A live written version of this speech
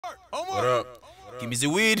What up? Give me the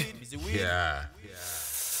weed. Yeah.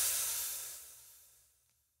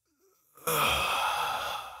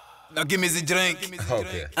 Now give me the drink.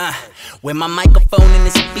 Okay. When my microphone and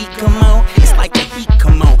this beat come on, it's like the heat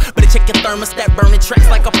come on. Better check your thermostat, burning tracks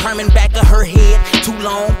like a permanent back of her head. Too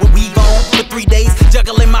long, but we gone for 3 days,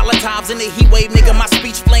 juggling Molotovs in the heat wave, nigga. My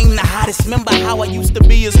speech flame the hottest. Remember how I used to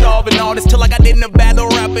be a starving artist till I got in the battle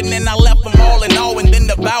rapping, and I left them all in awe, and then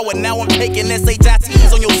the bow, and now I'm taking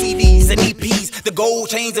SHITs on your CDs and EPs. The gold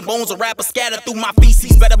chains and bones of rappers scattered through my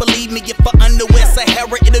feces. Better believe me, if for underwear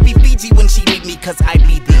Sahara, it'll be Fiji when she meet me, cause I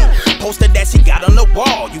be the poster that she got on the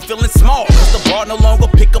wall. You feeling small, cause the bar no longer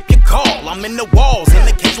pick up your call. I'm in the walls and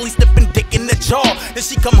occasionally slipping dick in the jaw. Then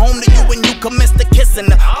she come home to you and you commence to kissing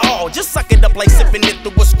her. Oh, just suck it up like sipping it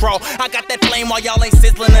through a straw. I got that flame while y'all ain't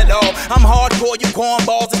sizzling at all. I'm hardcore, you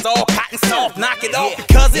cornballs, it's all cotton soft. Knock it off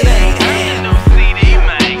because it ain't no CD,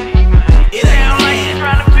 man. It ain't like you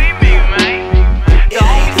trying to beat me, man. The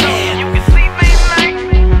only song you can see me, man.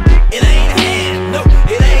 It ain't hand, no,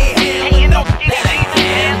 it ain't hand. Ain't no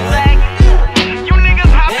hand sack. You niggas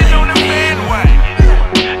hopping on the bandwagon.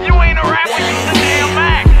 You ain't a rapper, you the damn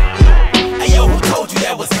Mac. Hey yo, who told you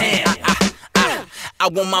that was hand? I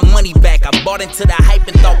want my money back. I bought into the hype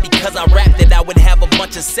and thought because I rapped that I would have a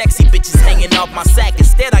bunch of sexy bitches hanging off my sack.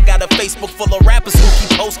 Instead, I got a Facebook full of rappers who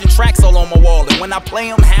keep posting tracks all on my wall. And when I play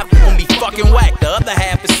them, half of them be fucking whack. The other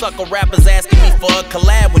half is sucker rappers asking me for a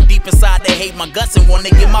collab, when deep inside they hate my guts and wanna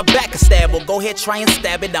give my back a stab. Well, go ahead, try and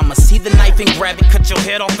stab it. I'ma see the knife and grab it, cut your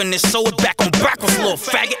head off and then sew it back on backwards, little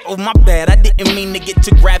faggot. Oh, my bad, I didn't mean to get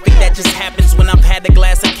too graphic. That just happens when I've had a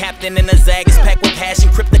glass of Captain and a Zag is packed with hash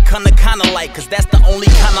and Crypticana kinda like, cause that's the only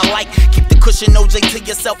kind I like. Keep the cushion OJ to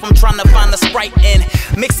yourself, I'm trying to find a Sprite and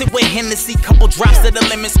mix it with Hennessy. Couple drops of the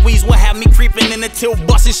lemon squeeze will have me creeping in the till,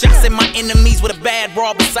 busting shots at my enemies with a bad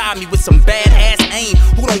bra beside me with some badass aim.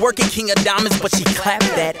 Who don't work at King of Diamonds, but she clapped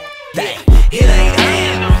that thing. It ain't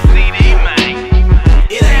hand, no CD, man.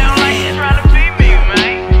 It ain't like you trying to beat me,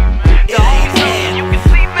 man. The only song you can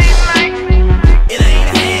see me, man. It ain't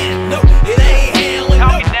hand, no, it ain't hand.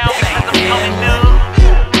 Talking down because I'm coming up.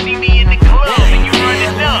 See me in the club and you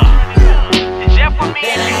running up. Is Jeff with me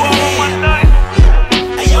and you all on my nut?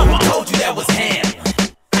 Hey yo, who told you that was hand?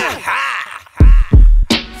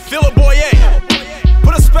 Feel it, boy, yeah.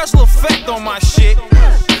 Put a special effect on my shit,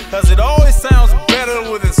 cause it always sounds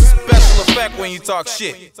better with a special effect when you talk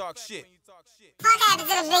shit. Fuck happened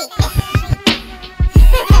to the beat?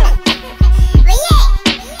 But yeah,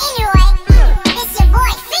 anyway, it's your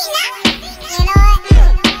boy Phenom, you know